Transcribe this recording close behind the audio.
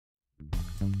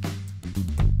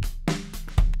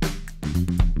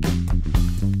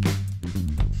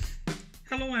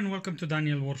Hello and welcome to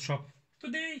Daniel Workshop.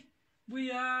 Today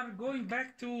we are going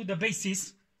back to the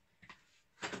basis.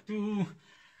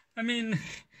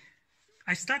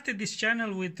 I started this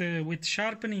channel with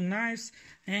sharpening knives,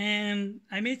 and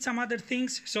I made some other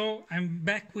things, so I'm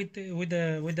back with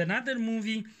another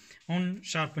movie on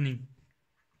sharpening.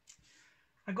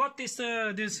 I got this.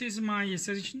 This is my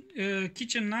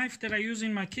kitchen knife that I use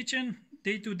in my kitchen,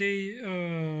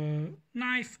 day-to-day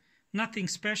knife, nothing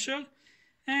special.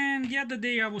 And the other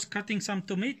day I was cutting some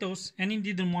tomatoes and it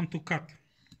didn't want to cut.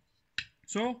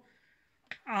 So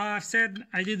I said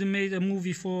I didn't make a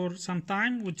movie for some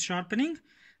time with sharpening,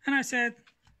 and I said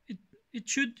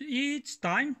it's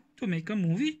time to make a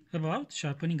movie about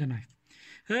sharpening a knife.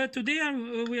 Today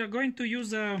we are going to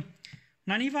use a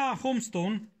Naniwa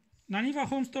Homestone. Naniwa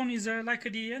Homestone is like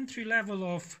the entry level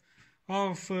of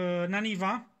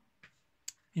Naniwa.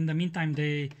 In the meantime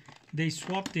they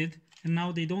swapped it, and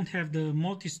now they don't have the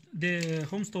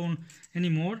Homestone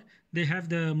anymore. They have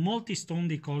the multi-stone,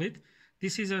 they call it.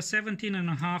 This is a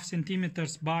 17.5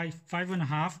 centimeters by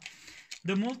 5.5.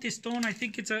 The multi-stone, I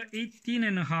think it's a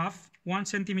 18.5, 1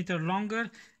 centimeter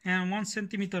longer and 1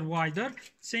 centimeter wider.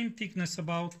 Same thickness,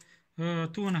 about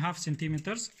 2.5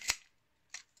 centimeters.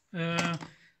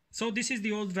 So this is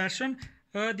the old version.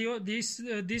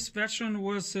 This version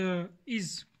was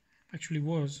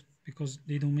because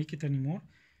they don't make it anymore,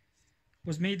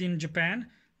 was made in Japan.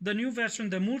 The new version,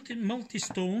 the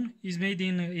multi-stone, is made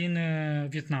in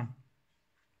Vietnam.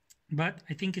 But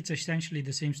I think it's essentially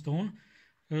the same stone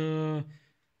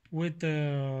with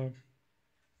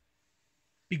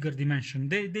bigger dimension.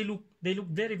 They look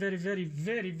very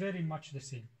much the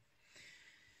same.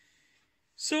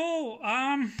 So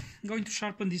I'm going to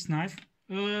sharpen this knife.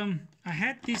 I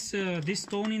had this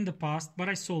stone in the past, but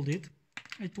I sold it.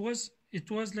 It was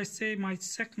let's say my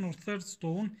second or third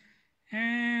stone,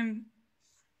 and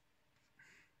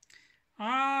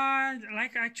I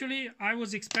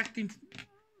was expecting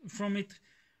from it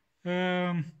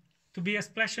to be a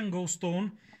splash and go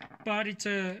stone, but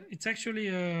it's actually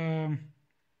a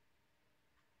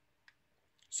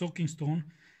soaking stone.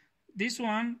 This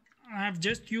one I've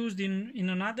just used in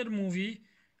another movie.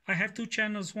 I have two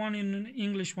channels, one in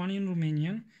English, one in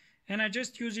Romanian, and I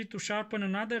just use it to sharpen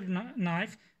another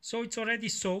knife. So it's already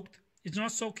soaked. It's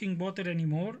not soaking water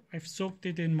anymore. I've soaked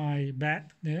it in my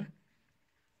bath there.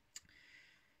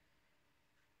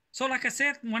 So like I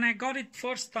said, when I got it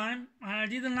first time, I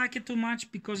didn't like it too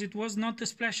much because it was not a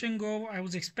splash and go. I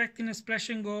was expecting a splash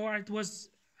and go. I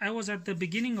was at the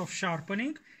beginning of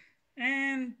sharpening,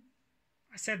 and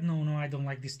I said, no, I don't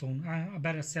like this stone. I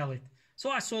better sell it. So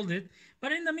I sold it.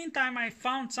 But in the meantime, I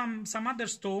found some other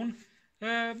stone.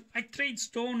 I trade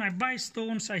stone, I buy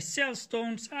stones, I sell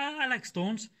stones. I like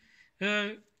stones.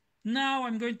 Now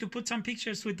I'm going to put some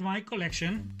pictures with my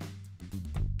collection.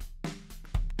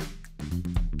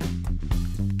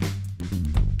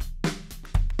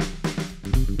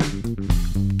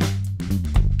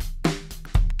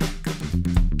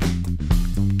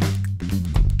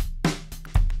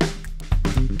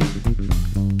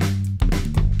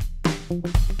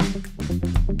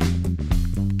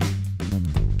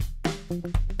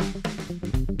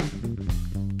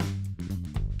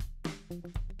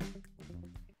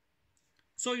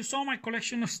 So you saw my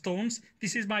collection of stones.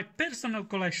 This is my personal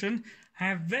collection. I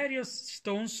have various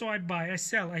stones, so I buy, I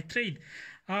sell, I trade,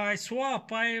 I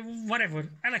swap, whatever.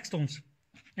 I like stones.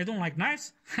 I don't like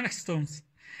knives, I like stones.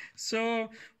 So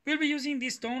we'll be using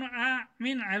this stone. I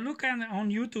look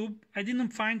on YouTube. I didn't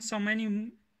find too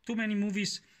many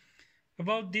movies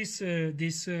about this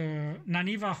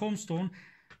Naniwa Homestone.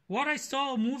 What I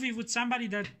saw a movie with somebody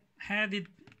that had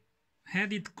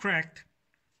it cracked.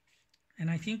 And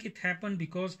I think it happened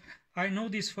because I know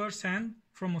this firsthand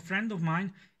from a friend of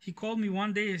mine. He called me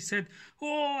one day and said,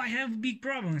 "Oh, I have a big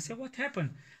problem." I said, "What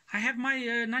happened?" "I have my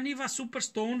Naniwa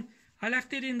Superstone. I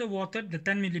left it in the water, the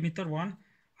 10mm one.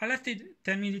 I left it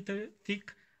 10mm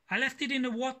thick. I left it in the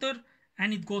water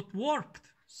and it got warped."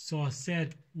 So I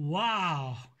said,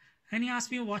 "Wow." And he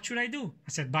asked me, "What should I do?" I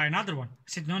said, "Buy another one." I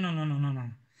said, No.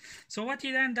 So what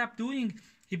he ended up doing,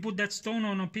 he put that stone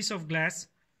on a piece of glass,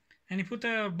 and he put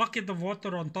a bucket of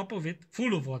water on top of it,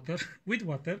 full of water, with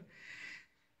water.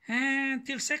 And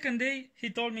till second day, he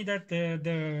told me that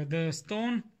the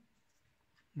stone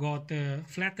got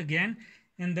flat again.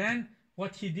 And then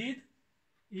what he did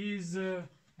is,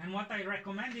 and what I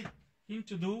recommended him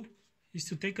to do, is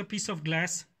to take a piece of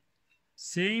glass,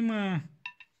 same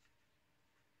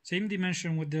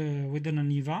dimension with the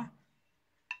Naniwa,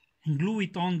 and glue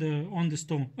it on the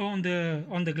stone, on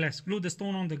the glass. Glue the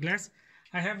stone on the glass.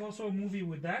 I have also a movie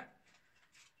with that.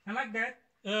 And like that,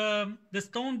 the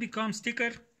stone becomes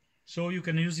thicker so you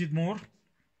can use it more,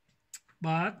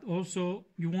 but also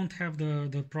you won't have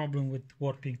the problem with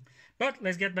warping. But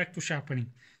let's get back to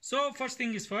sharpening. So first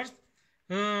thing is first,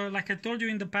 like I told you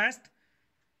in the past,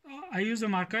 I use a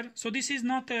marker. So this is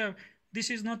not a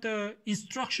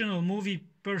instructional movie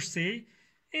per se.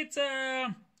 It's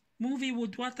a movie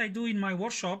with what I do in my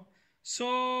workshop.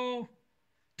 So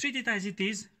treat it as it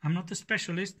is. I'm not a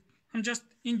specialist. I'm just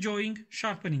enjoying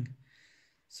sharpening.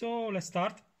 So let's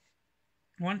start.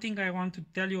 One thing I want to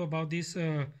tell you about this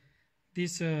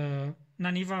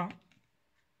Naniwa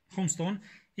Homestone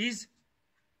is,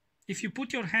 if you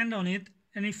put your hand on it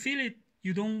and you feel it,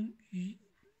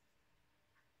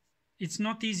 it's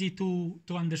not easy to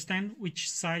understand which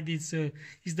side is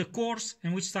the coarse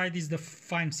and which side is the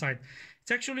fine side.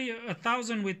 It's actually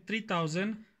 1000 with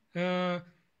 3000.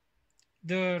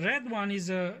 The red one is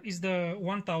the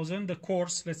 1000, the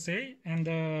coarse, let's say, and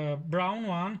the brown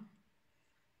one,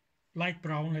 light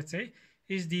brown, let's say,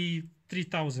 is the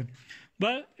 3000.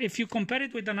 But if you compare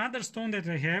it with another stone that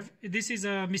I have, this is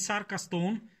a Misarka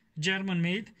stone, German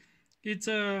made. It's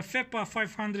a FEPA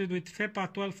 500 with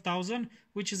FEPA 12,000,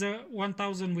 which is a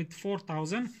 1000 with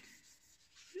 4000.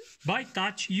 By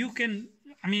touch, you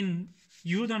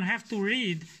don't have to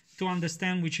read to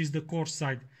understand which is the coarse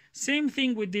side. Same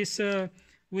thing with this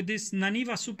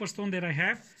Naniwa Superstone that I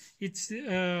have. It's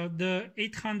the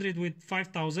 800 with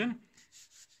 5000.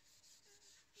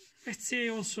 Let's say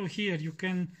also here you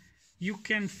can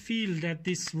feel that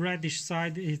this reddish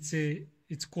side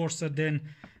it's coarser than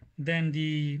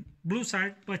the blue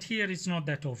side, but here it's not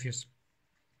that obvious.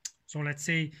 So let's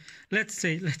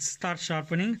start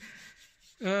sharpening.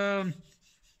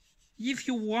 If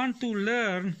you want to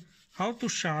learn how to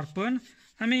sharpen,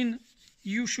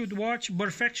 you should watch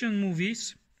Perfection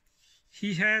movies.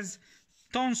 He has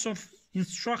tons of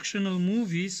instructional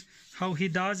movies how he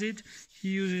does it. He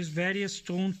uses various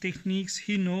stone techniques.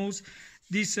 He knows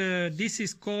this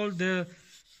is called the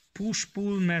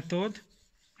push-pull method,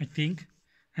 I think,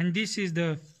 and this is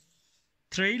the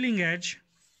trailing edge.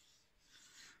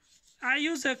 I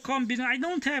use a combination. I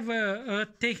don't have a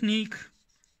technique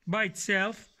by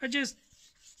itself. I just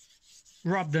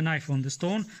rub the knife on the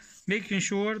stone, making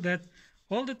sure that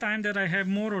all the time that I have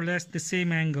more or less the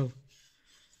same angle.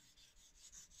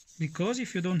 Because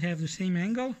if you don't have the same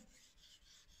angle,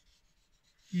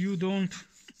 you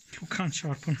can't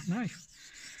sharpen a knife.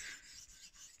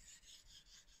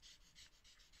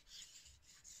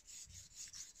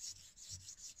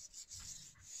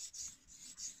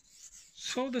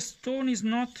 So the stone is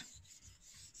not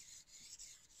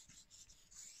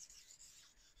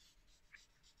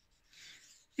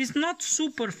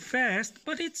super fast,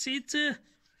 but it's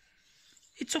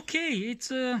okay.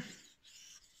 It's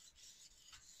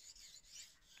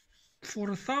for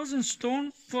 1000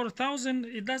 stone, for 1000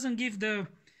 it doesn't give the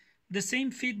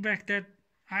same feedback that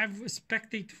I've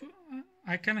expected.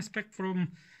 I can expect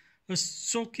from a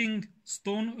soaking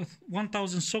stone, a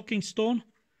 1000 soaking stone.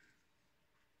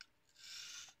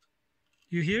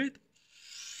 You hear it?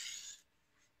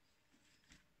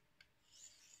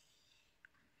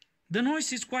 The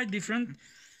noise is quite different.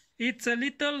 It's a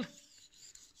little...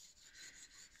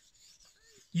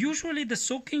 Usually the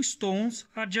soaking stones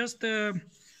are just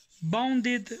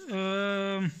bounded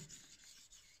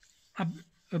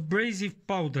abrasive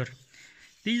powder.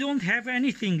 They don't have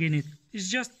anything in it. It's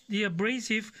just the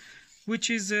abrasive, which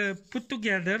is put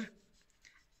together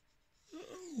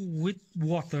with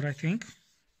water, I think.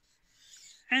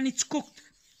 And it's cooked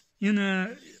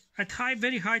at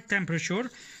very high temperature.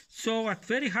 So at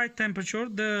very high temperature,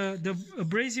 the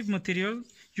abrasive material,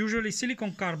 usually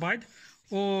silicon carbide,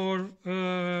 or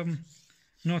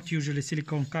not usually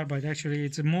silicon carbide, actually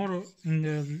it's more in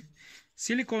the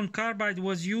silicon carbide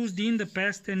was used in the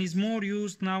past and is more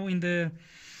used now in the,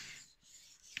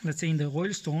 let's say, in the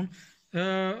oil stone.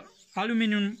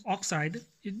 Aluminum oxide.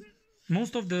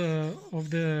 Most of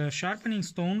the sharpening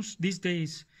stones these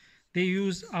days, they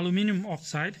use aluminum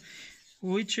oxide,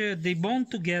 which they bond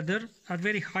together at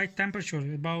very high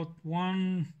temperature, about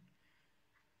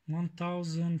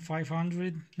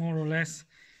 1500 more or less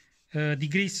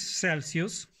degrees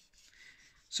Celsius.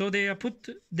 So they are put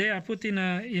in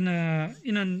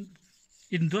an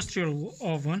industrial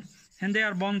oven, and they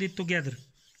are bonded together.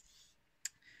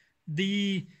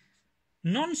 The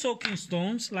non-soaking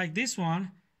stones like this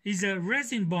one is a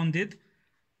resin bonded.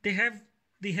 They have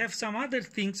some other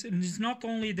things, and it's not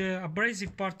only the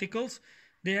abrasive particles,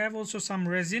 they have also some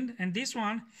resin, and this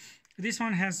one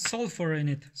has sulfur in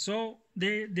it. So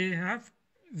they have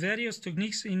various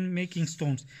techniques in making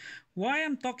stones. Why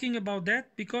I'm talking about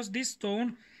that? Because this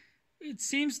stone, it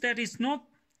seems that it's not.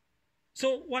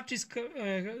 So what is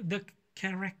the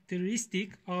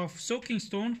characteristic of soaking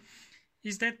stone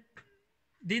is that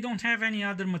they don't have any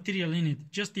other material in it,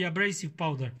 just the abrasive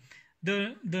powder.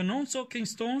 The non-soaking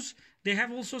stones, they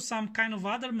have also some kind of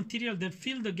other material that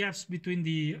fill the gaps between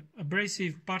the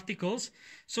abrasive particles,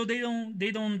 so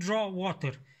they don't draw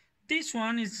water. This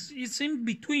one is in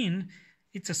between.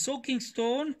 It's a soaking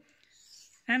stone,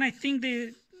 and I think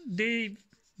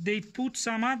they put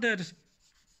some other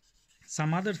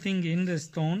thing in the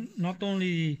stone, not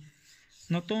only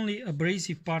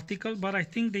abrasive particle, but I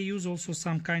think they use also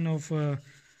some kind of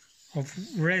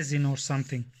resin or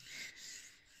something.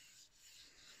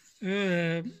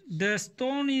 The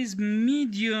stone is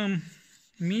medium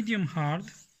hard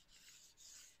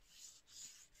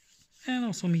and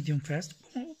also medium fast.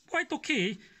 Quite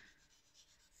okay.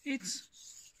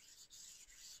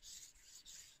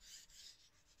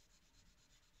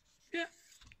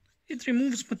 It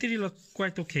removes material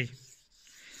quite okay.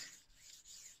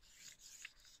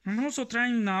 I'm also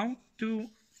trying now to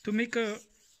make a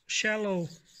shallower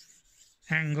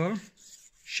angle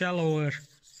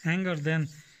than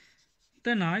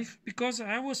the knife, because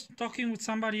I was talking with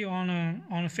somebody on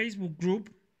a Facebook group,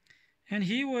 and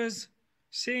he was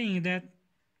saying that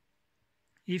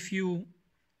if you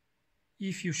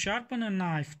sharpen a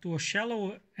knife to a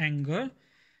shallow angle,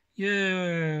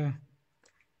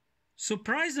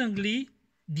 surprisingly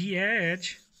the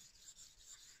edge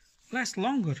lasts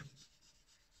longer.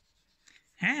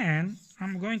 And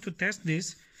I'm going to test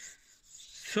this.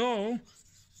 So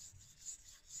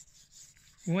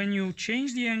when you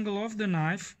change the angle of the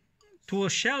knife to a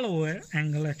shallower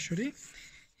angle, actually,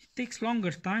 it takes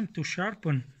longer time to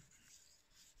sharpen.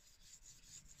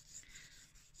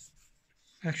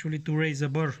 Actually, to raise a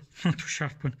burr, not to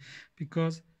sharpen,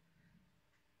 because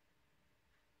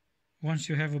once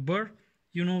you have a burr,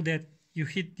 you know that you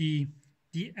hit the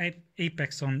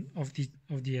apex of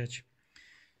the edge.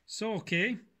 So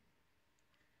okay,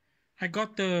 I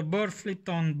got the burr flipped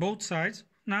on both sides.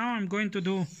 Now I'm going to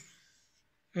do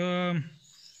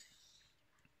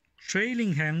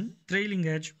trailing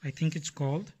edge, I think it's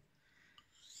called,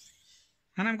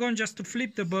 and I'm going just to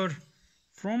flip the burr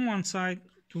from one side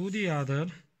to the other.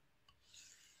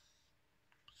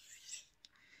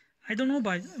 I don't know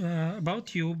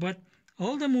about you, but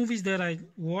all the movies that I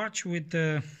watch with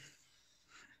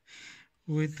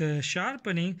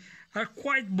sharpening are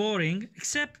quite boring,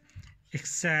 except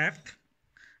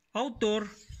Outdoor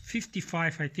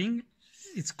 55, I think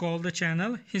it's called, the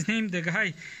channel. His name, the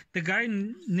guy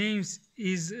names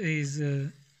is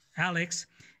Alex,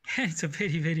 and it's a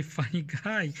very, very funny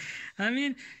guy. I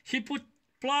mean, he put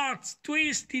plots,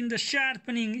 twist in the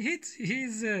sharpening.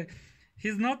 He's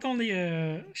not only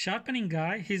a sharpening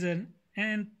guy, he's an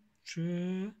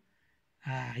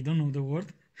I don't know the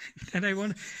word. And I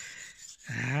want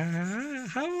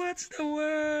what's the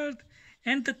word?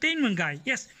 Entertainment guy.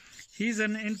 Yes, he's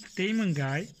an entertainment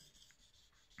guy,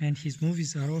 and his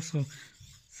movies are also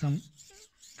some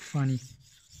funny.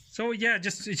 So yeah,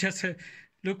 just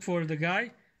look for the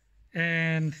guy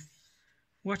and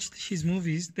watch his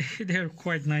movies. They're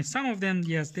quite nice. Some of them,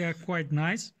 yes, they are quite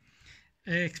nice.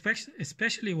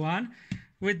 Especially one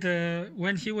with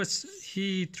when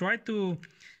he tried to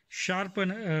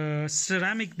sharpen a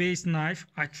ceramic based knife.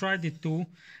 I tried it too.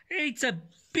 It's a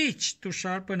bitch to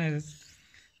sharpen a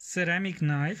ceramic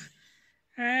knife,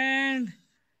 and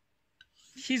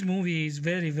his movie is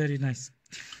very, very nice.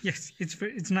 Yes,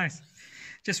 it's nice.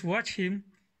 Just watch him.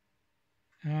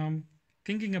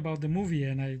 Thinking about the movie,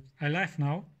 and I laugh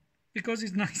now because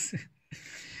it's nice.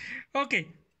 Okay,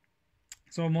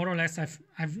 so more or less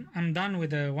I'm done with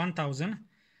the 1000.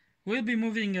 We'll be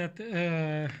moving at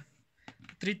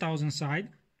 3000 side,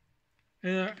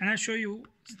 and I'll show you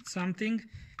something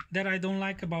that I don't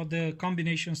like about the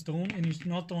combination stone, and it's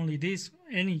not only this,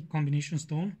 any combination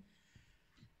stone.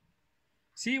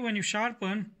 See, when you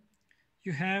sharpen,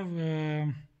 you have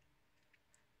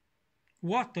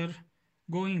water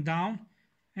going down,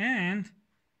 and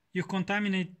you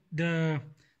contaminate the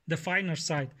finer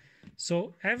side.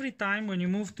 So every time when you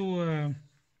move to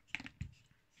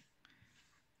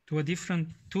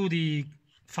the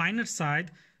finer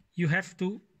side, you have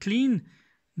to clean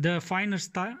the finer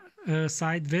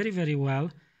side very, very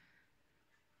well,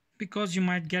 because you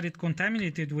might get it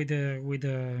contaminated with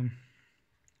the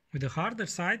harder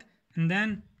side, and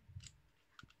then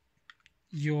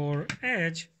your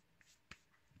edge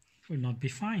will not be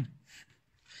fine.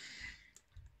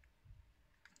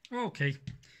 Okay,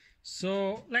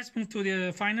 so let's move to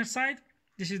the finer side.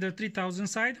 This is the 3000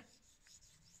 side,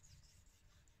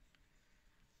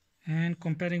 and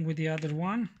comparing with the other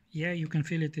one, yeah, you can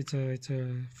feel it. It's a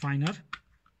finer.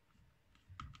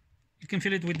 You can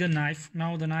feel it with the knife.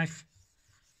 Now the knife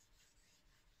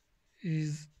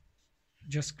is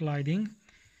just gliding.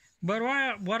 But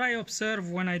what I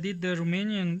observed when I did the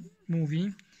Romanian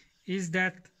movie is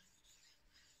that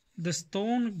the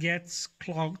stone gets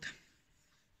clogged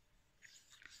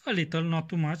a little, not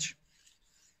too much.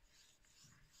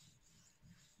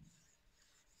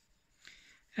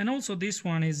 And also this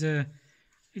one is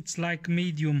it's like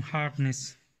medium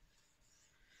hardness.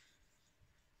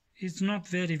 It's not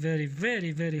very, very,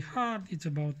 very, very hard. It's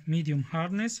about medium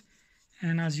hardness.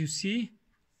 And as you see,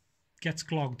 it gets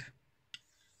clogged.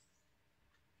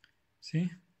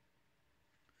 See?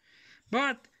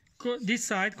 But this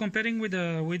side, comparing with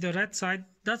the red side,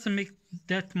 doesn't make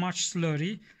that much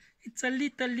slurry. It's a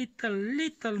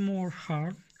little more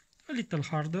hard, a little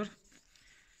harder.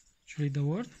 Actually, the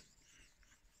word.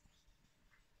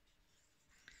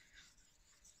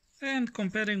 And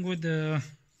comparing with the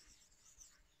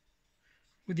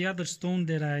other stone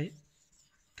that I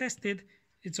tested,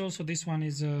 it's also, this one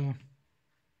is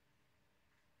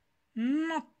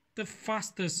not the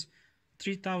fastest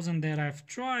 3000 that I've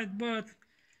tried, but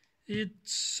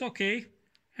it's okay,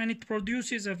 and it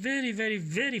produces a very, very,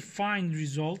 very fine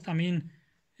result. I mean,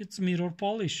 it's mirror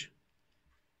polish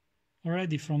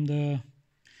already from the,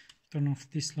 turn off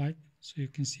this light so you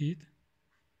can see it,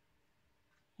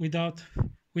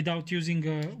 without using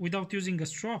a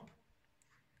strop.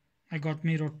 I got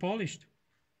mirror polished.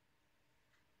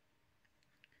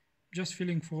 Just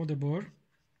feeling for the burr.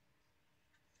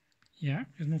 Yeah,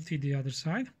 let's move to the other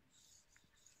side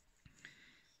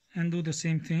and do the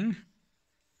same thing.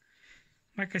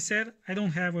 Like I said, I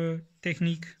don't have a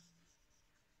technique.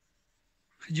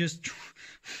 I just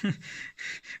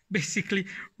basically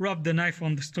rub the knife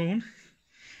on the stone,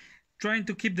 trying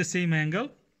to keep the same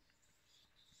angle.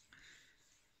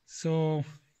 So,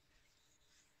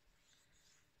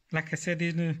 like I said,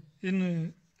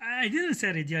 I didn't say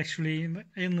it actually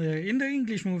in the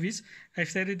English movies. I've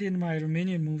said it in my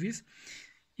Romanian movies.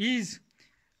 Is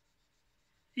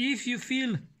if you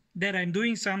feel that I'm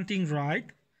doing something right,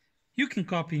 you can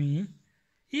copy me.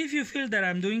 If you feel that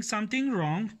I'm doing something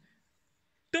wrong,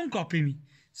 don't copy me.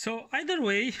 So either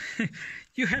way,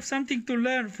 you have something to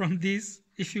learn from this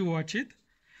if you watch it.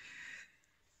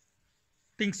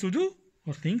 Things to do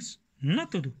or things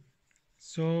not to do.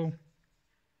 So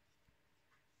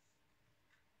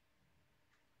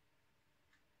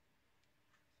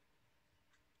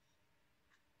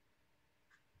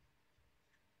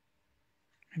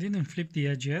I didn't flip the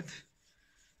edge yet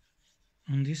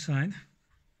on this side,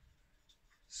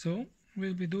 so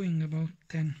we'll be doing about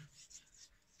 10-15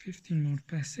 more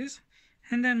passes,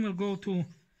 and then we'll go to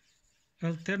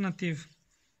alternative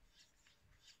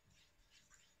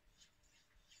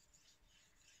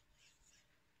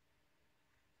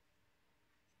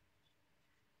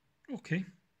okay.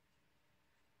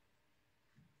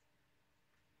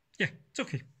 Yeah, it's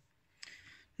okay.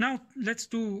 Now let's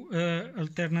do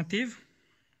alternative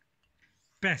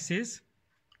passes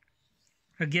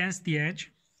against the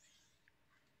edge.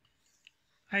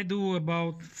 I do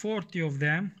about 40 of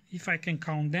them, if I can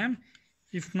count them.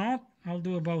 If not, I'll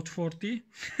do about 40.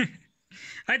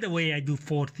 Either way, I do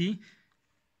 40. I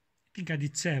think I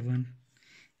did 7,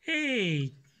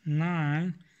 8,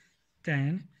 9,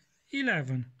 10,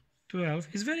 11, 12.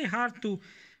 It's very hard to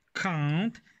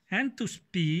count and to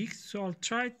speak, so I'll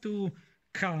try to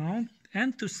count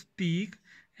and to speak,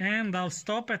 and I'll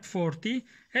stop at 40,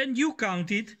 and you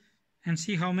count it and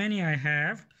see how many I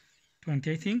have.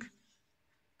 20, I think.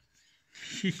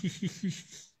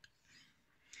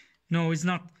 No, it's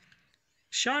not.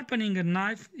 Sharpening a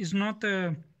knife is not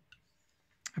a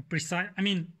precise. I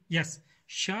mean, yes,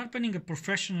 sharpening a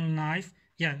professional knife,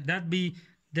 yeah,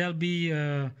 there'll be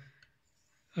a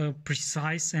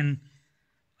precise and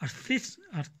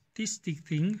artistic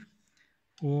thing.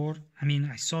 Or I mean,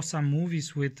 I saw some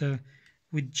movies with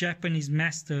Japanese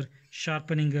master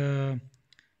sharpening a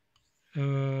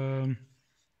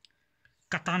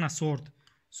katana sword.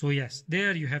 So yes,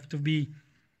 there you have to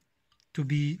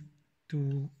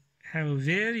have a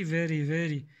very, very,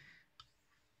 very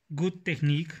good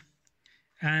technique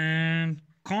and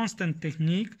constant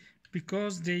technique,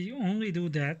 because they only do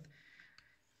that.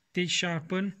 They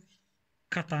sharpen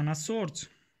katana swords.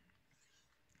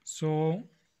 So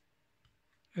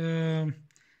and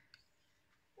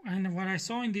what I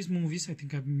saw in these movies, I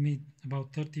think I've made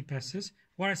about 30 passes.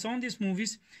 What I saw in these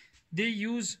movies, they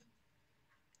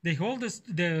hold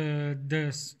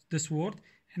the sword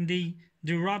and they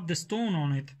rub the stone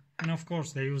on it, and of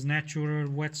course they use natural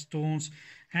whetstones.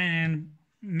 And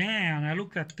man, I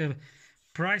looked at the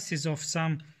prices of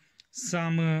some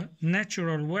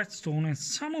natural whetstone, and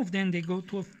some of them they go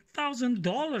to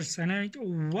 $1,000.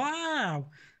 And wow,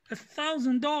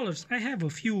 $1,000. I have a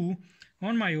few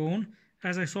on my own,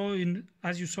 as you saw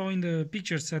in the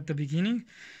pictures at the beginning.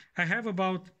 I have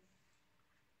about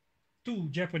 2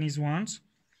 Japanese ones,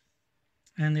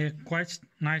 and they're quite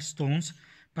nice stones.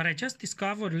 But I just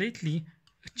discovered lately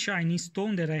a Chinese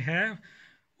stone that I have,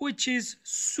 which is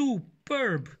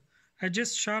superb. I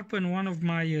just sharpened one of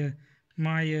my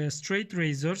straight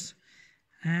razors,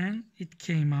 and it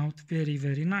came out very,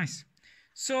 very nice.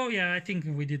 So yeah, I think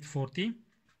we did 40.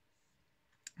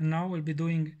 And now we'll be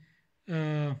doing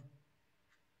 10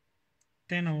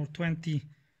 or 20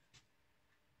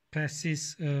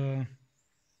 passes to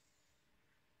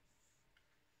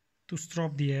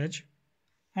strop the edge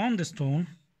on the stone.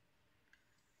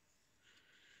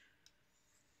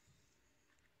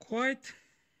 Quite.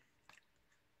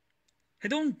 I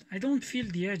don't feel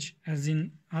the edge as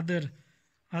in other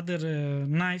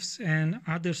knives and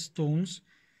other stones.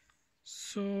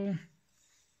 So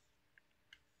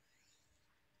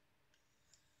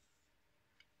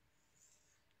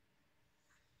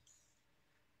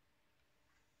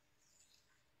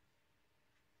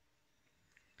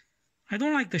I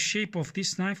don't like the shape of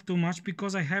this knife too much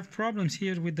because I have problems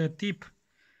here with the tip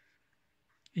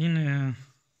in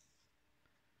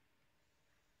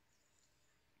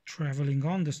traveling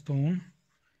on the stone,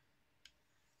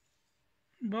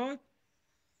 but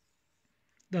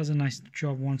does a nice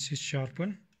job once it's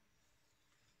sharpened.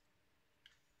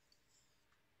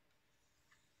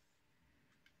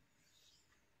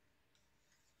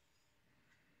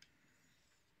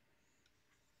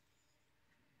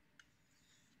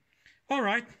 All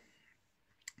right,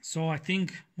 so I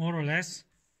think more or less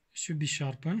it should be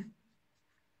sharpened.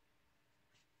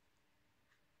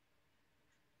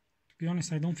 To be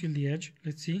honest, I don't feel the edge.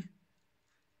 Let's see.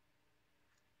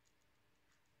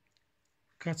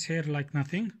 Cuts hair like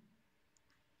nothing.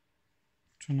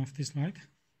 Turn off this light.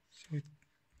 So it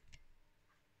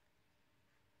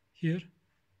here.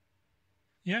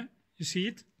 Yeah, you see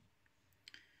it?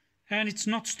 And it's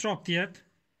not stropped yet.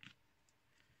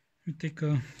 Let me take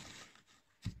a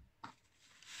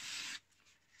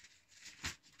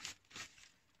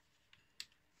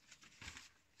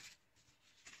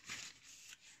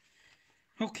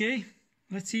okay,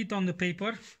 let's see it on the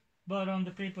paper. But on the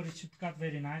paper it should cut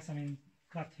very nice. I mean,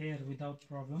 cut hair without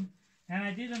problem. And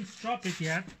I didn't strop it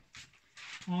yet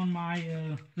on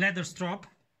my leather strap.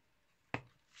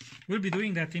 We'll be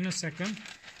doing that in a second.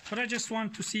 But I just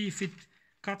want to see if it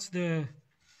cuts the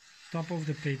top of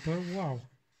the paper. Wow.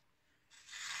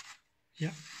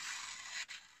 Yeah.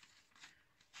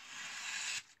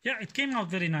 Yeah, it came out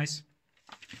very nice.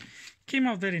 Came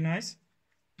out very nice.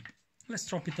 Let's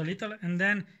drop it a little and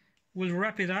then we'll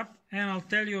wrap it up and I'll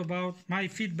tell you about my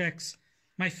feedback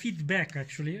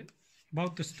actually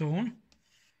about the stone.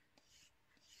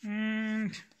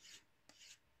 And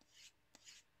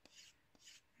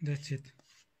that's it.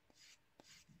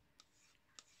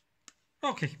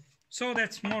 Okay, so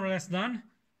that's more or less done.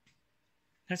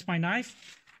 That's my knife,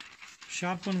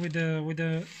 sharpened with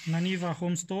the Naniwa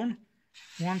Homestone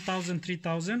 1000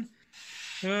 3000.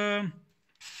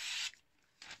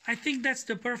 I think that's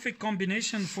the perfect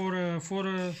combination for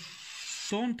a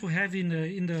stone to have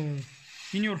in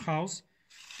your house.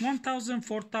 1000,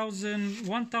 4000,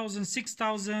 1000,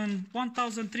 6000,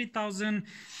 1000, 3000.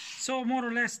 So more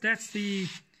or less that's the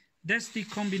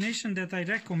combination that I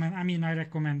recommend. I mean, I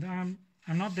recommend. I'm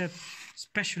not that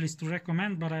specialist to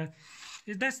recommend, but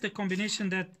that's the combination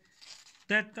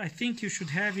that I think you should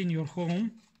have in your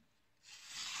home.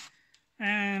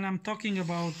 And I'm talking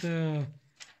about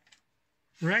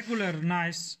regular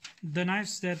knives, the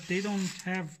knives that they don't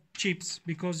have chips,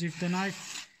 because if the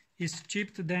knife is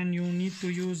chipped, then you need to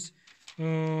use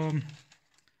a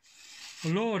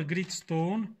lower grit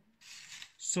stone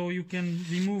so you can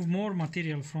remove more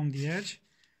material from the edge.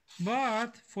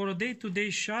 But for a day-to-day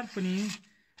sharpening,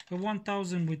 a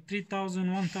 1000 with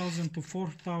 3000, 1000 to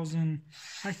 4000,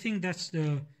 I think that's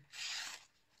the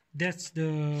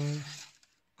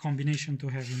combination to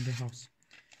have in the house.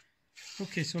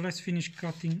 Okay, so let's finish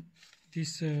cutting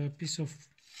this piece of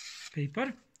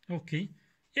paper. Okay,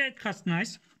 yeah, it cuts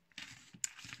nice.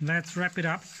 Let's wrap it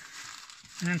up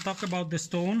and talk about the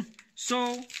stone.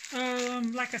 So,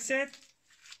 like I said,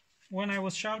 when I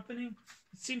was sharpening,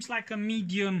 it seems like a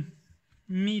medium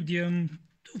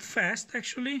to fast,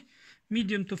 actually.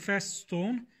 Medium to fast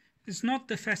stone. It's not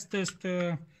the fastest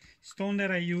stone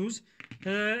that I use.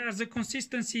 As a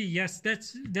consistency, yes,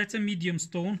 that's a medium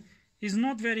stone. It's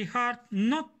not very hard,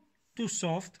 not too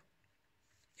soft.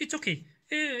 It's okay.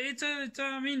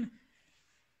 I mean,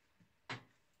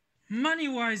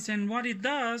 money-wise and what it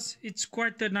does, it's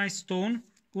quite a nice stone.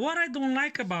 what I don't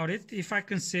like about it, if I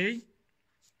can say,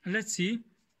 let's see,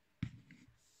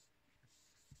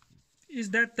 is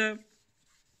that the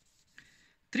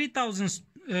 3000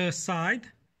 side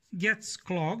gets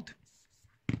clogged,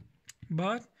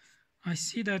 but I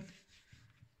see that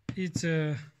it's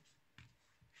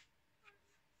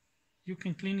you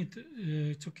can clean it,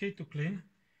 it's okay to clean.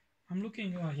 I'm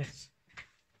looking, yes,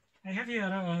 I have here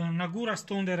a Nagura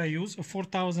stone that I use, a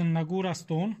 4000 Nagura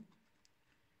stone,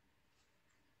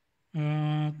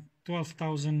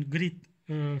 12,000 grit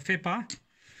FEPA,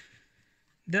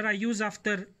 that I use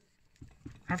after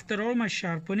all my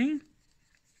sharpening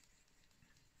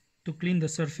to clean the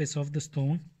surface of the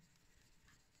stone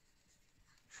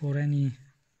for any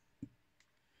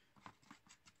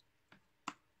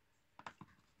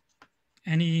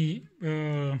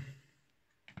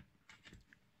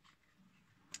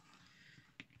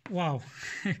wow,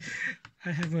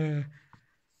 I have a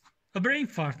brain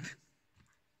fart.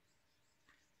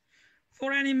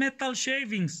 For any metal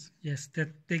shavings, yes, that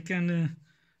they can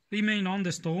remain on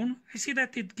the stone. I see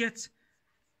that it gets,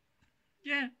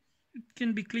 yeah, it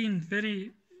can be cleaned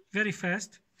very, very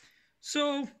fast.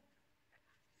 So,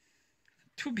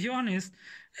 to be honest,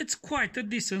 it's quite a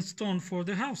decent stone for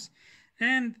the house.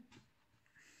 And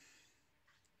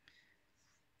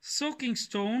soaking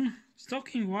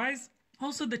wise,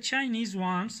 also the Chinese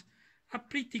ones are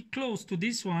pretty close to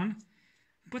this one,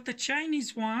 but the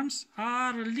Chinese ones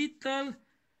are a little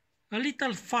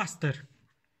faster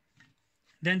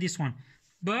than this one.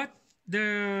 But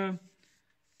the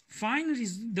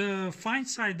fine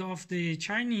side of the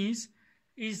Chinese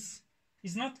is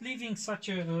not leaving such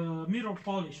a mirror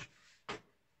polish.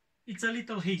 It's a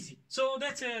little hazy. So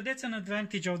that's an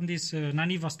advantage on this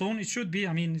Naniwa stone. It should be.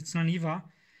 I mean, it's Naniwa.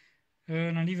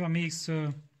 Naniwa makes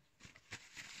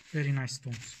very nice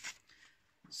stones.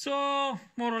 So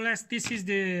more or less, this is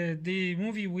the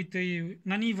movie with the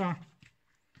Naniwa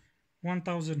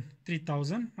 1000,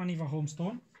 3000 Naniwa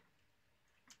Homestone.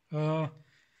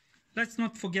 Let's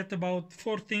not forget about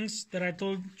 4 things that I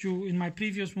told you in my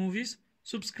previous movies.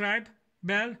 Subscribe,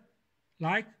 bell,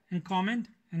 like and comment.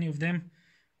 Any of them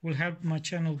will help my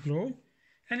channel grow.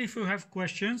 And if you have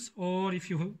questions or if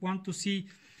you want to see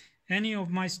any of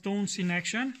my stones in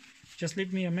action, just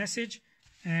leave me a message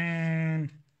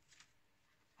and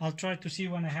I'll try to see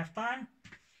when I have time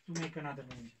to make another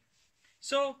movie.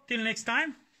 So till next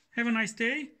time, have a nice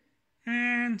day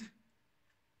and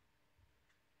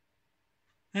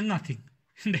nothing.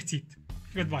 That's it.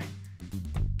 Goodbye.